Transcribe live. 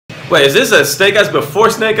Wait, is this a Snake Eyes before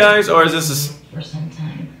Snake Eyes, or is this a For some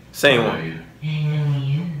time. same one? I know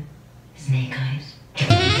you, Snake Eyes.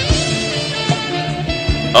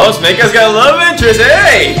 Oh, Snake Eyes got a love interest.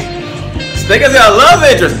 Hey, Snake Eyes got a love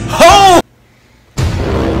interest. Oh.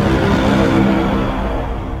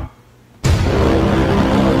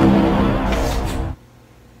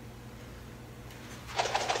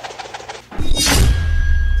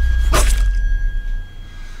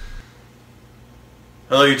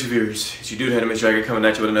 Hello YouTube viewers, it's your dude Anime Dragon coming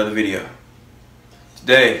at you with another video.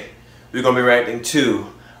 Today, we're going to be reacting to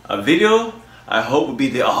a video I hope will be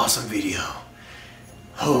the awesome video.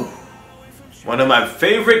 Oh, one of my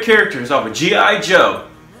favorite characters off of G.I. Joe.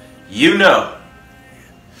 You know,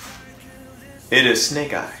 it is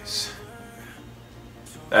Snake Eyes.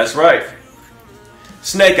 That's right,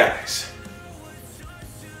 Snake Eyes.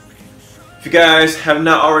 If you guys have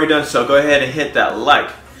not already done so, go ahead and hit that like,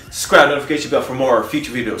 subscribe, notification bell for more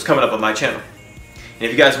future videos coming up on my channel. And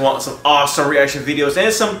if you guys want some awesome reaction videos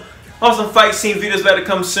and some awesome fight scene videos about to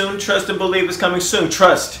come soon, trust and believe it's coming soon.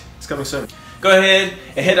 Trust, it's coming soon. Go ahead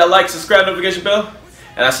and hit that like, subscribe, notification bell,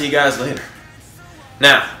 and I'll see you guys later.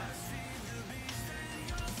 Now,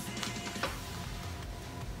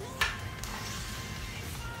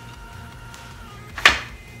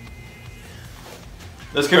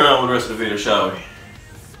 let's carry on with the rest of the video, shall we?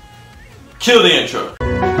 Kill the intro.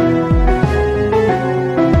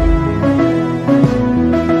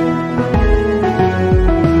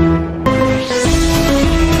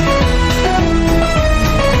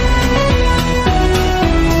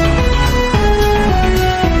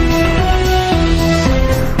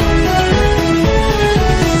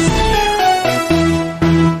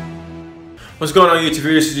 What's going on YouTube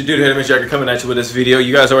viewers? It's your dude Anime Dragon coming at you with this video.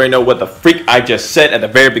 You guys already know what the freak I just said at the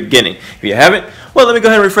very beginning. If you haven't, well, let me go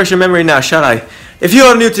ahead and refresh your memory now, shall I? If you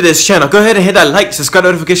are new to this channel, go ahead and hit that like, subscribe,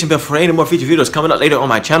 notification bell for any more future videos coming up later on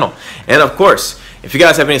my channel. And of course, if you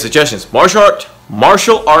guys have any suggestions,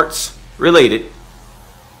 martial arts related,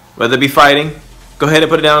 whether it be fighting, go ahead and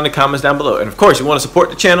put it down in the comments down below. And of course, you want to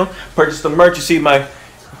support the channel, purchase the merch. You see my,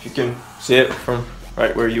 if you can see it from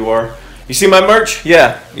right where you are. You see my merch?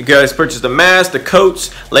 Yeah, you guys purchase the mask, the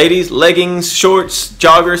coats, ladies, leggings, shorts,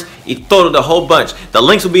 joggers, y todo, the whole bunch. The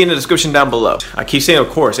links will be in the description down below. I keep saying of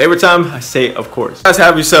course. Every time I say of course. You guys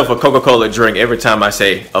have yourself a Coca-Cola drink every time I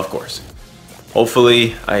say of course.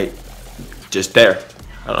 Hopefully I just there.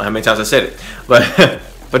 I don't know how many times I said it.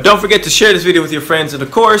 But don't forget to share this video with your friends, and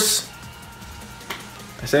of course,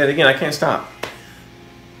 I say it again, I can't stop.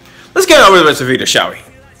 Let's get on with the rest of the video, shall we?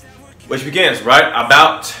 Which begins right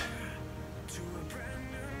about,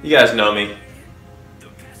 you guys know me.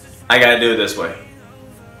 I gotta do it this way.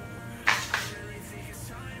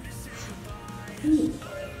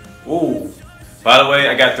 Ooh. By the way,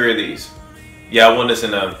 I got 3 of these. Yeah, I won this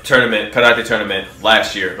in a tournament, karate tournament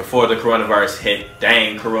last year before the coronavirus hit.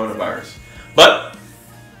 Dang, coronavirus. But,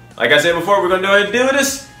 like I said before, we're gonna go ahead and do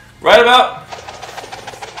this right about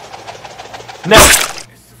now.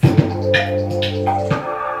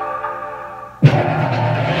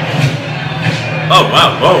 Oh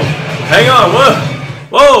wow, whoa, hang on, what?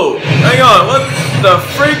 Whoa, hang on, what the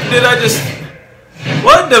freak did I just,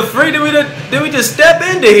 what the freak did we just step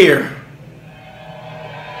into here?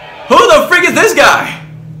 Who the freak is this guy?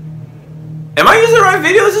 Am I using the right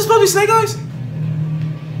video? Is this supposed to be Snake Eyes?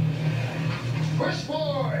 Push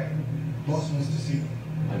boy! Boss wants to see you.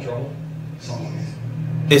 In trouble? Someone is.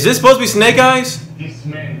 Is this supposed to be Snake Eyes? This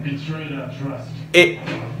man betrayed our trust.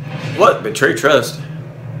 What? Betrayed trust?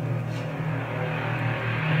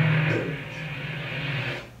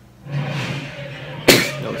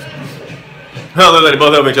 Oh, they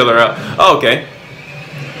both help each other out. Oh, okay.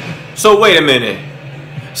 So wait a minute.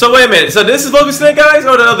 So this is supposed to be Snake Eyes,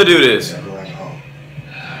 or the other dude is? Not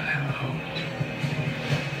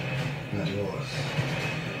yours.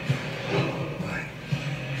 Mine.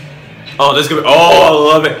 Oh, this could be. Oh, I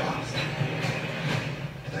love it.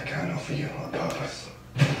 I can't offer you on purpose.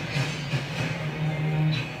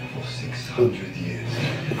 For 600 years.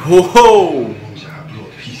 Whoa. Ninja have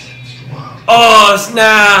brought peace to the world. Oh,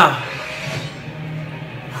 snap.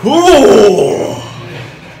 Ooh.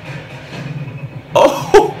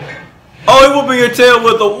 Oh, it will be your tail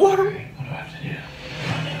with the water. What do I have to do?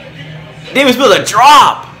 Didn't even spill a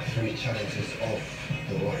drop. 3 challenges of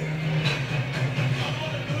the warrior.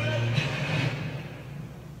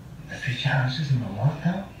 The 3 challenges in the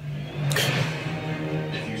lockdown?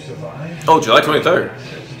 If you survive, Oh, July 23rd.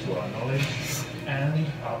 access to our knowledge and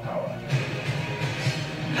our power.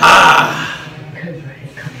 Ah. Code red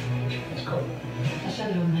is coming. Let's go. A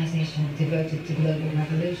shadow organization devoted to global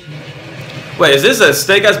revolution. Wait, is this a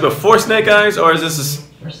Snake Eyes before Snake Eyes, or is this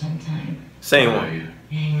for some time. Same one.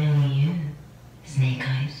 I know you, Snake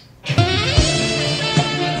Eyes.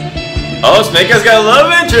 Oh, Snake Eyes got a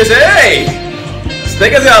love interest. Hey!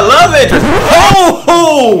 Snake Eyes got a love interest.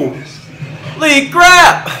 Oh! Holy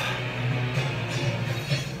crap!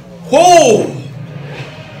 Whoa!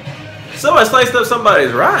 Somebody sliced up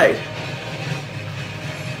somebody's ride.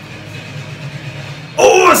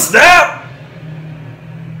 Oh, snap!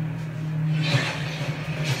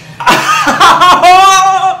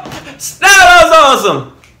 Snap, that was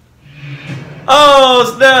awesome!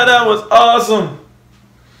 Oh, snap, that was awesome!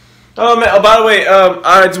 Oh man! Oh, by the way,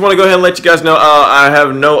 I just want to go ahead and let you guys know I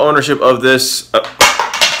have no ownership of this.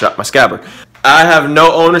 Drop my scabbard. I have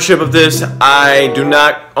no ownership of this. I do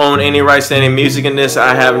not own any rights to any music in this.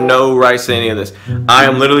 I have no rights to any of this. I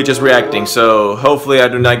am literally just reacting, so hopefully I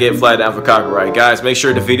do not get flagged down for copyright. Guys, make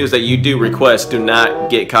sure the videos that you do request do not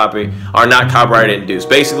get are not copyright induced.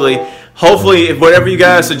 Basically, hopefully, if whatever you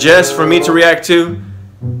guys suggest for me to react to,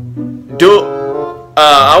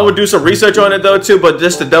 I will do some research on it though too, but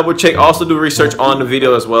just to double check, also do research on the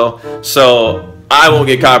video as well, so I won't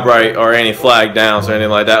get copyright or any flag downs or anything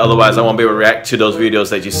like that. Otherwise, I won't be able to react to those videos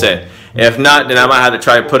that you sent. If not, then I might have to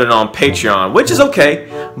try to put it on Patreon, which is okay,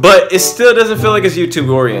 but it still doesn't feel like it's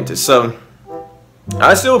YouTube oriented. So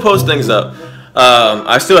I still post things up.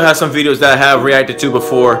 I still have some videos that I have reacted to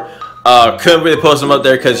before. Couldn't really post them up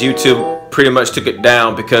there because YouTube pretty much took it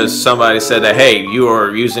down because somebody said that, hey, you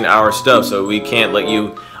are using our stuff, so we can't let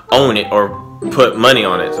you own it or put money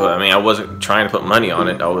on it. So I mean, I wasn't trying to put money on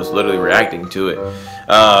it. I was literally reacting to it.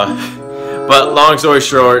 But long story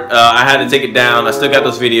short, I had to take it down. I still got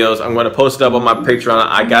those videos. I'm going to post it up on my Patreon.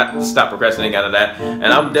 I got to stop procrastinating out of that, and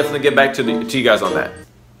I'll definitely get back to you guys on that.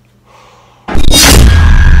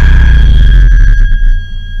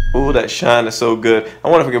 Ooh, that shine is so good. I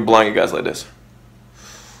wonder if I can blind you guys like this.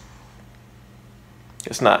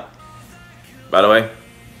 It's not. By the way,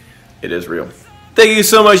 it is real. Thank you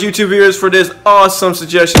so much, YouTube viewers, for this awesome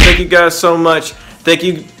suggestion. Thank you guys so much. Thank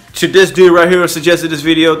you to this dude right here who suggested this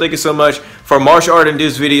video. Thank you so much for martial art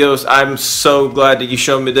induced videos. I'm so glad that you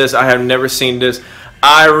showed me this. I have never seen this.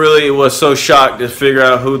 I really was so shocked to figure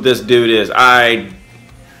out who this dude is. I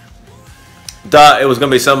thought it was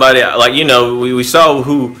gonna be somebody like, you know, we saw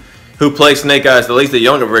who played Snake Eyes, at least the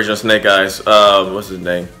younger version of Snake Eyes. What's his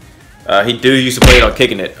name? He used to play it on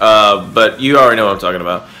Kicking It. But you already know what I'm talking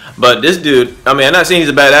about. But this dude, I mean, I'm not saying he's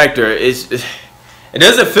a bad actor. It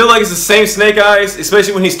doesn't feel like it's the same Snake Eyes,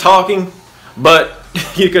 especially when he's talking. But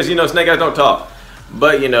because, you know, Snake Eyes don't talk.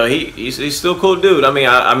 But, you know, he's still a cool dude. I mean,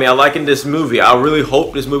 I like in this movie. I really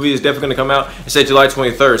hope this movie is definitely going to come out. It said July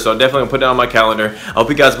 23rd, so I'm definitely going to put it on my calendar. I hope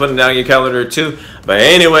you guys put it down on your calendar too. But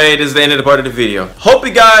anyway, this is the end of the part of the video. Hope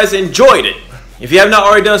you guys enjoyed it. If you have not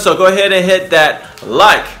already done so, go ahead and hit that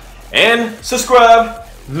like and subscribe.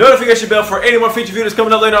 Notification bell for any more feature videos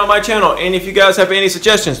coming up later on my channel. And if you guys have any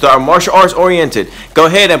suggestions that are martial arts oriented, go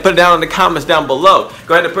ahead and put it down in the comments down below.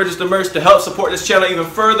 Go ahead and purchase the merch to help support this channel even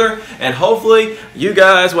further. And hopefully you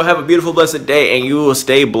guys will have a beautiful, blessed day and you will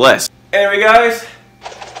stay blessed. Anyway, guys,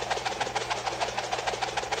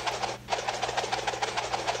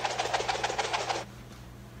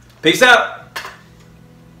 peace out.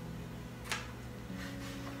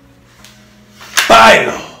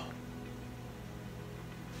 Bye.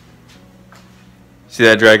 See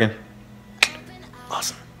that dragon?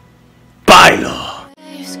 Awesome. Bailo!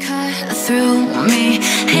 Waves cut through me,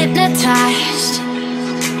 hypnotized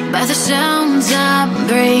by the sounds I'm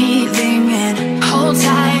breathing in. Hold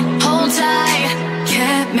tight.